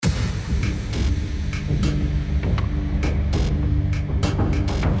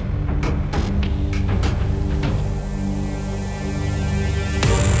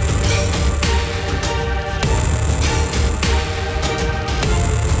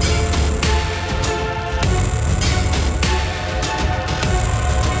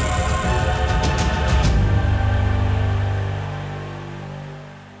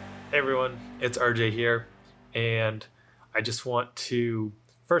it's RJ here, and I just want to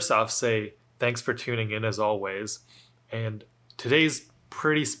first off say thanks for tuning in as always. And today's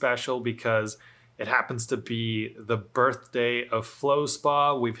pretty special because it happens to be the birthday of Flow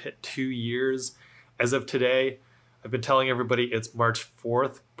Spa. We've hit 2 years as of today. I've been telling everybody it's March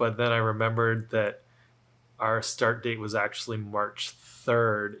 4th, but then I remembered that our start date was actually March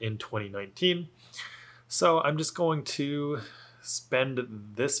 3rd in 2019. So I'm just going to spend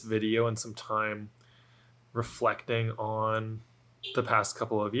this video and some time reflecting on the past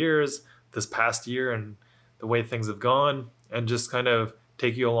couple of years, this past year, and the way things have gone, and just kind of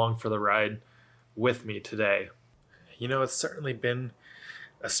take you along for the ride with me today. You know, it's certainly been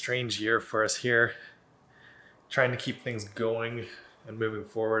a strange year for us here, trying to keep things going and moving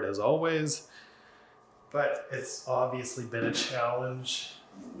forward as always, but it's obviously been a challenge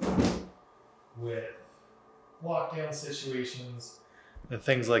with lockdown situations and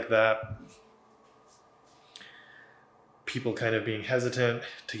things like that. People kind of being hesitant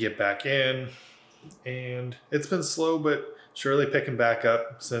to get back in, and it's been slow but surely picking back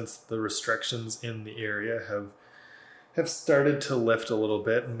up since the restrictions in the area have started to lift a little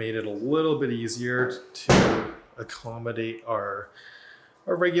bit and made it a little bit easier to accommodate our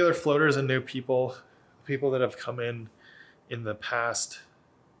regular floaters and new people that have come in the past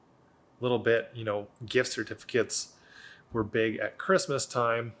little bit. You know, gift certificates were big at Christmas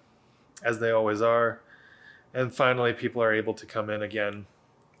time, as they always are. And finally, people are able to come in again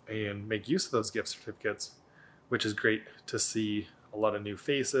and make use of those gift certificates, which is great to see a lot of new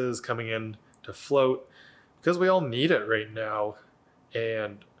faces coming in to float, because we all need it right now.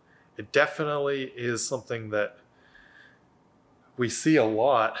 And it definitely is something that we see a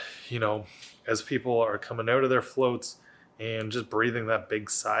lot, you know, as people are coming out of their floats and just breathing that big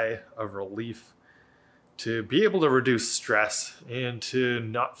sigh of relief to be able to reduce stress and to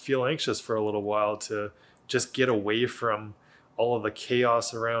not feel anxious for a little while, to just get away from all of the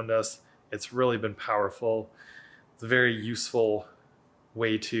chaos around us. It's really been powerful. It's a very useful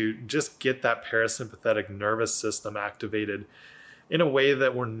way to just get that parasympathetic nervous system activated in a way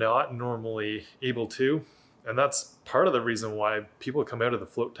that we're not normally able to. And that's part of the reason why people come out of the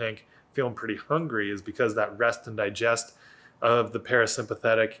float tank feeling pretty hungry, is because that rest and digest of the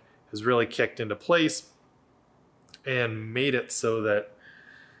parasympathetic has really kicked into place and made it so that,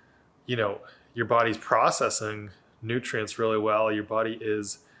 you know, your body's processing nutrients really well. Your body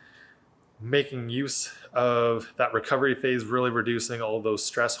is making use of that recovery phase, really reducing all of those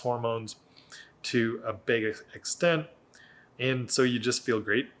stress hormones to a big extent. And so you just feel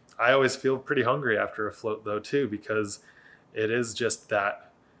great. I always feel pretty hungry after a float though too, because it is just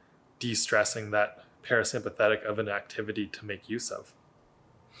that de-stressing, that parasympathetic of an activity to make use of.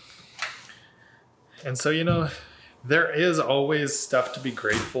 And so, you know, there is always stuff to be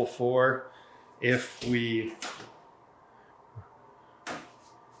grateful for if we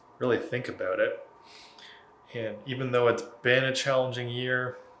really think about it. And even though it's been a challenging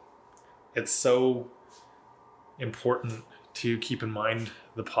year, it's so important to keep in mind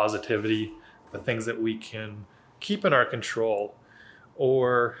the positivity, the things that we can keep in our control,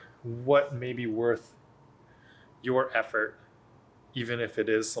 or what may be worth your effort, even if it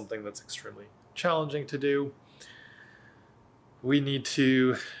is something that's extremely challenging to do. We need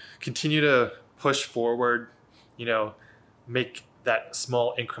to continue to push forward, you know, make that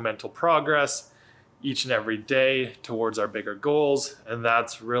small incremental progress each and every day towards our bigger goals. And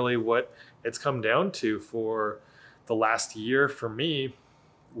that's really what it's come down to for the last year for me,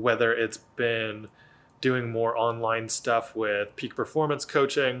 whether it's been doing more online stuff with peak performance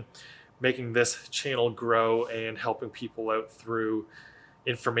coaching, making this channel grow and helping people out through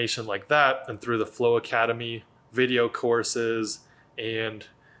information like that, and through the Flow Academy video courses and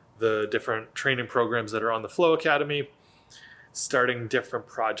the different training programs that are on the Flow Academy, starting different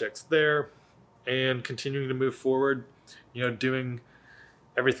projects there and continuing to move forward, you know, doing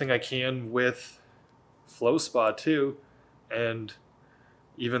everything I can with Flow Spa too. And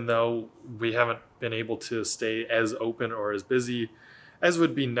even though we haven't been able to stay as open or as busy as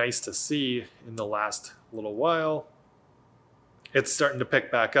would be nice to see in the last little while, it's starting to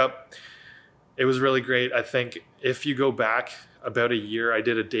pick back up. It was really great. I think if you go back about a year, I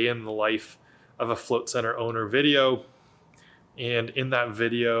did a day in the life of a float center owner video. And in that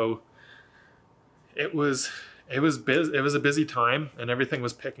video, it was a busy time, and everything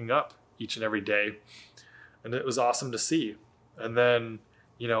was picking up each and every day. And it was awesome to see. And then,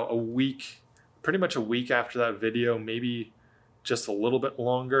 you know, pretty much a week after that video, maybe just a little bit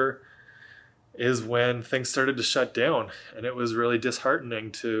longer, is when things started to shut down. And it was really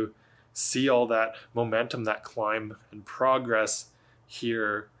disheartening to see all that momentum, that climb and progress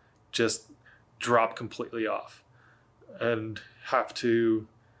here just drop completely off and have to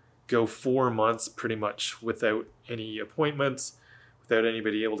go 4 months pretty much without any appointments, without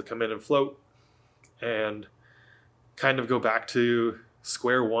anybody able to come in and float, and kind of go back to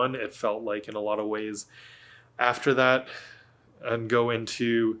square one, it felt like, in a lot of ways after that, and go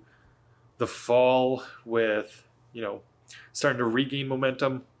into the fall with, starting to regain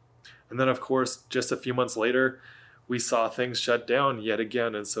momentum. And then, of course, just a few months later, we saw things shut down yet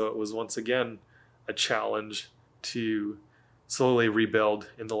again. And so it was once again a challenge to slowly rebuild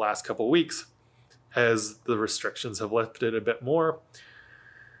in the last couple of weeks as the restrictions have lifted a bit more.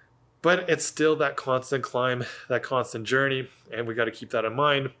 But it's still that constant climb, that constant journey, and we got to keep that in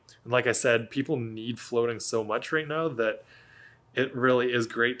mind. And like I said, people need floating so much right now that it really is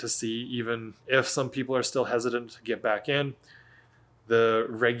great to see, even if some people are still hesitant to get back in, the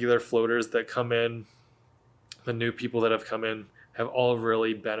regular floaters that come in, the new people that have come in, have all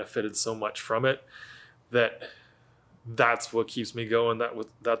really benefited so much from it that's what keeps me going.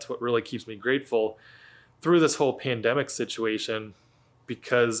 That's what really keeps me grateful through this whole pandemic situation,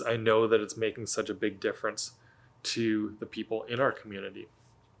 because I know that it's making such a big difference to the people in our community.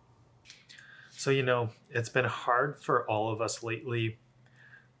 So, it's been hard for all of us lately,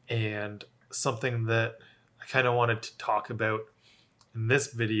 and something that I kind of wanted to talk about in this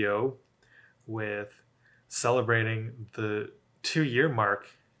video with celebrating the 2-year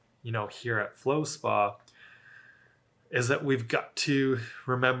mark, here at Flow Spa, is that we've got to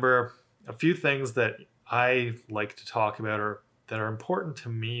remember a few things that I like to talk about, or that are important to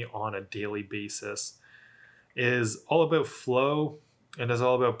me on a daily basis, is all about flow and is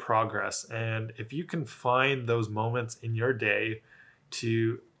all about progress. And if you can find those moments in your day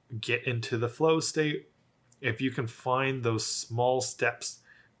to get into the flow state, if you can find those small steps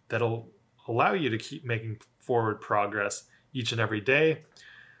that'll allow you to keep making forward progress each and every day,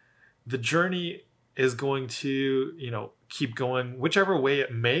 the journey is going to, keep going whichever way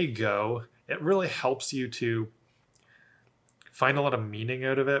it may go. It really helps you to find a lot of meaning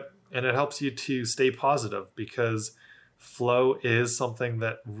out of it, and it helps you to stay positive, because flow is something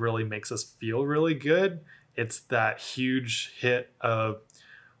that really makes us feel really good. It's that huge hit of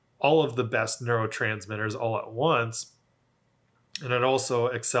all of the best neurotransmitters all at once, and it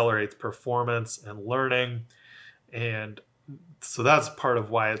also accelerates performance and learning. And so that's part of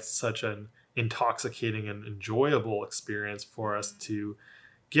why it's such an intoxicating and enjoyable experience for us to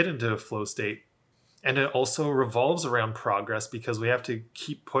get into a flow state. And it also revolves around progress, because we have to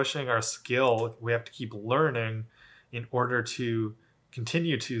keep pushing our skill. We have to keep learning in order to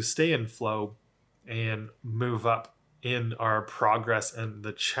continue to stay in flow and move up in our progress and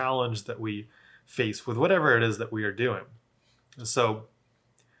the challenge that we face with whatever it is that we are doing. So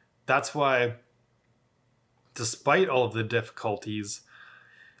that's why, despite all of the difficulties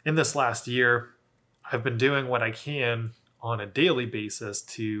in this last year, I've been doing what I can on a daily basis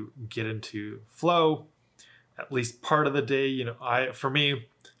to get into flow at least part of the day. For me,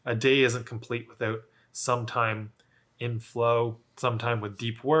 a day isn't complete without some time in flow, some time with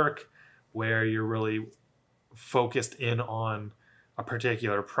deep work where you're really focused in on a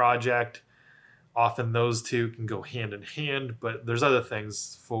particular project. Often those two can go hand in hand, but there's other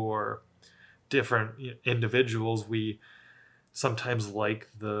things for different individuals. We sometimes like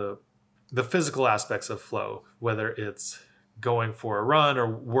the physical aspects of flow, whether it's going for a run or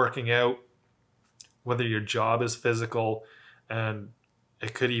working out, whether your job is physical, and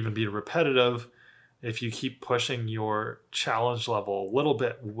it could even be repetitive. If you keep pushing your challenge level a little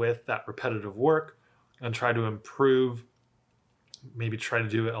bit with that repetitive work and try to improve, maybe try to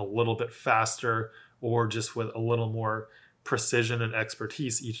do it a little bit faster or just with a little more precision and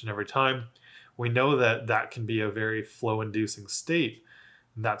expertise each and every time, we know that that can be a very flow-inducing state.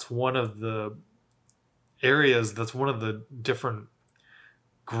 And that's one of the areas, that's one of the different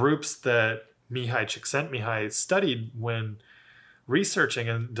groups that Mihai Csikszentmihalyi studied when researching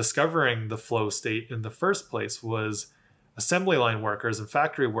and discovering the flow state in the first place, was assembly line workers and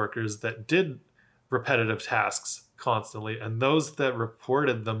factory workers that did repetitive tasks constantly, and those that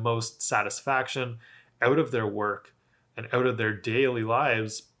reported the most satisfaction out of their work and out of their daily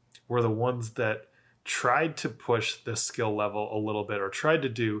lives were the ones that tried to push the skill level a little bit, or tried to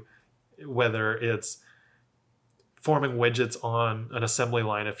do, whether it's forming widgets on an assembly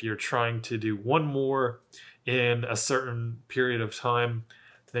line. If you're trying to do one more in a certain period of time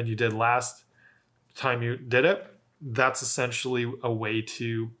than you did last time you did it, that's essentially a way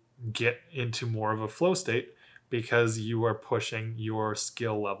to get into more of a flow state, because you are pushing your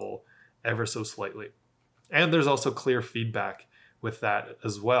skill level ever so slightly. And there's also clear feedback with that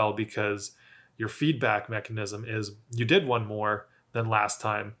as well, because your feedback mechanism is, you did one more than last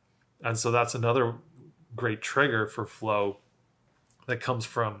time, And so that's another great trigger for flow that comes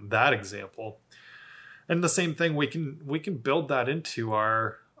from that example. And the same thing, we can build that into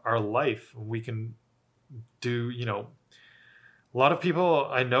our life. We can do, a lot of people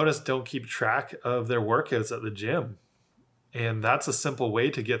I notice don't keep track of their workouts at the gym. And that's a simple way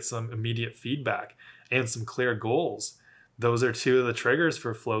to get some immediate feedback and some clear goals. Those are two of the triggers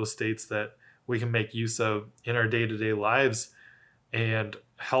for flow states that we can make use of in our day-to-day lives and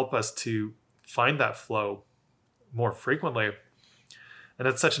help us to find that flow more frequently. And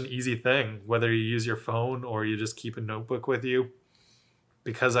it's such an easy thing, whether you use your phone or you just keep a notebook with you.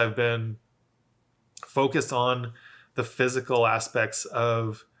 Because I've been focused on the physical aspects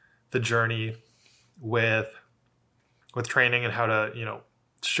of the journey with training and how to,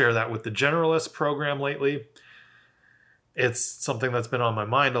 share that with the generalist program lately. It's something that's been on my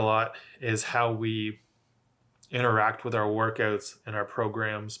mind a lot, is how we interact with our workouts and our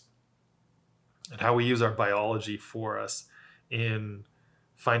programs and how we use our biology for us in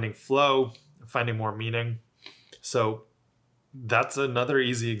finding flow, finding more meaning. So that's another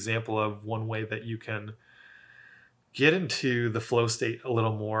easy example of one way that you can get into the flow state a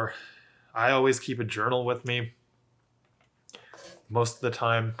little more. I always keep a journal with me. Most of the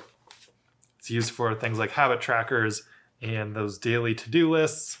time, it's used for things like habit trackers and those daily to-do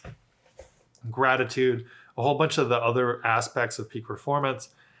lists, gratitude, a whole bunch of the other aspects of peak performance.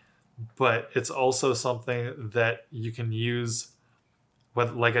 But it's also something that you can use,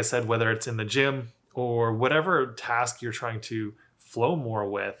 like I said, whether it's in the gym or whatever task you're trying to flow more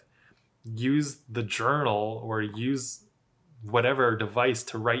with. Use the journal or use whatever device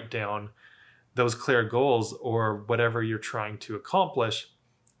to write down those clear goals or whatever you're trying to accomplish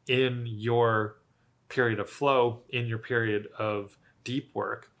in your period of flow, in your period of deep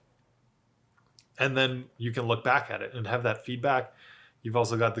work. And then you can look back at it and have that feedback. You've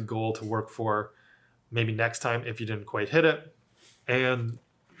also got the goal to work for maybe next time if you didn't quite hit it. And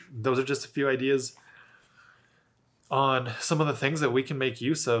those are just a few ideas on some of the things that we can make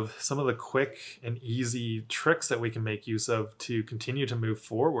use of, some of the quick and easy tricks that we can make use of to continue to move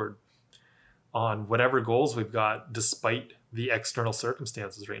forward on whatever goals we've got despite the external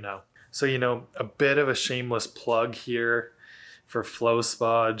circumstances right now. So, a bit of a shameless plug here for Flow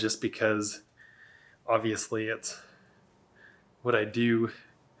Spa, just because obviously it's what I do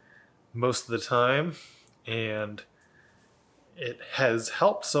most of the time, and it has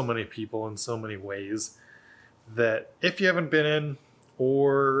helped so many people in so many ways that if you haven't been in,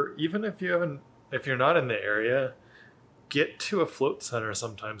 or even if you're not in the area, get to a float center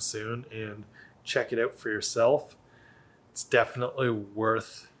sometime soon and check it out for yourself. It's definitely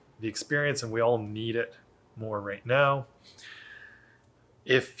worth the experience, and we all need it more right now.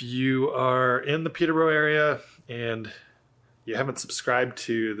 If you are in the Peterborough area and you haven't subscribed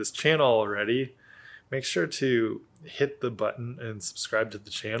to this channel already, make sure to hit the button and subscribe to the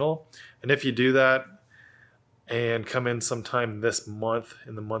channel. And if you do that and come in sometime this month,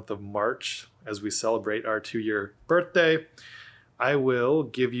 in the month of March, as we celebrate our 2-year birthday, I will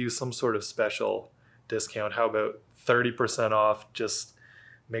give you some sort of special discount. How about 30% off? Just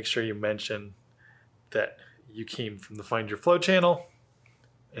make sure you mention that you came from the Find Your Flow channel,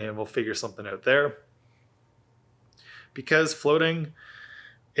 and we'll figure something out there. Because floating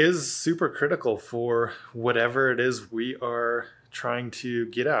is super critical for whatever it is we are trying to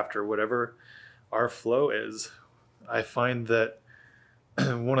get after, whatever our flow is. I find that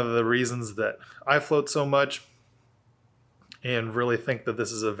one of the reasons that I float so much and really think that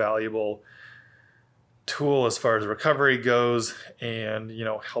this is a valuable tool as far as recovery goes and,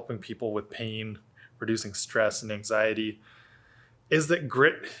 helping people with pain, reducing stress and anxiety, is that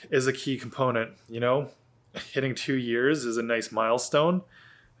grit is a key component. Hitting 2 years is a nice milestone,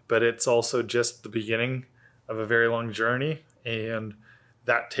 but it's also just the beginning of a very long journey, and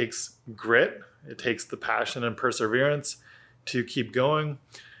that takes grit. It takes the passion and perseverance to keep going.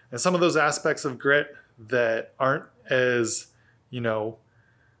 And some of those aspects of grit that aren't as,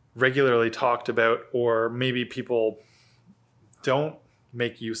 regularly talked about, or maybe people don't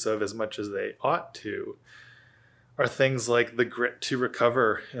make use of as much as they ought to, are things like the grit to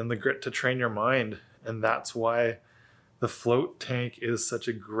recover and the grit to train your mind. And that's why the float tank is such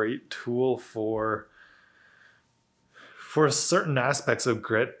a great tool for certain aspects of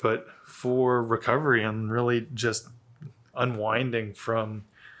grit, but for recovery and really just unwinding from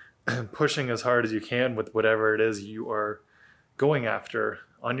pushing as hard as you can with whatever it is you are going after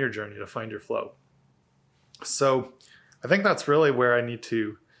on your journey to find your flow. So I think that's really where I need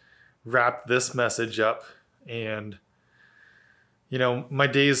to wrap this message up. And, my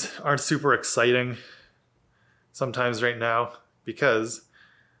days aren't super exciting sometimes right now, because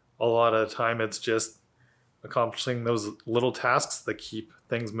a lot of the time it's just accomplishing those little tasks that keep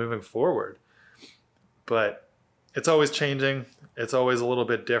things moving forward. But it's always changing. It's always a little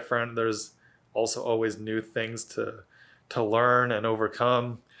bit different. There's also always new things to learn and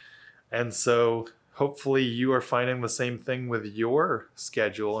overcome. And so hopefully you are finding the same thing with your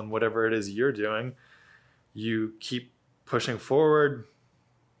schedule and whatever it is you're doing. You keep pushing forward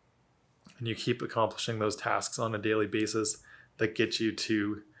and you keep accomplishing those tasks on a daily basis that get you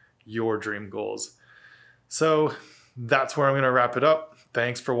to your dream goals. So that's where I'm going to wrap it up.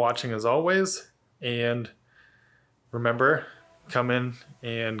 Thanks for watching as always. And remember, come in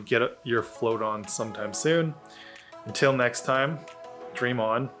and get your float on sometime soon. Until next time, dream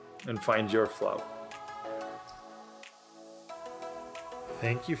on and find your flow.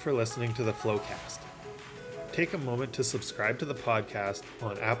 Thank you for listening to the FlowCast. Take a moment to subscribe to the podcast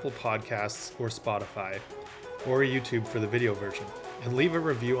on Apple Podcasts or Spotify, or YouTube for the video version, and leave a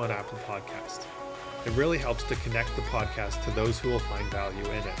review on Apple Podcasts. It really helps to connect the podcast to those who will find value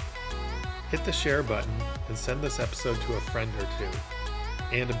in it. Hit the share button and send this episode to a friend or two.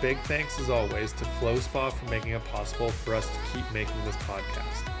 And a big thanks as always to FlowSpa for making it possible for us to keep making this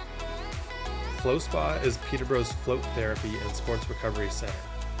podcast. FlowSpa is Peterborough's float therapy and sports recovery center,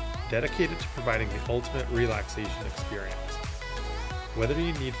 dedicated to providing the ultimate relaxation experience. Whether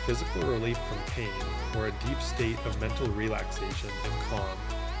you need physical relief from pain or a deep state of mental relaxation and calm,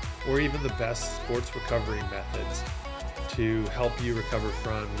 or even the best sports recovery methods to help you recover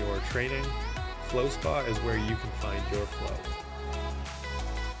from your training, FlowSpa is where you can find your flow.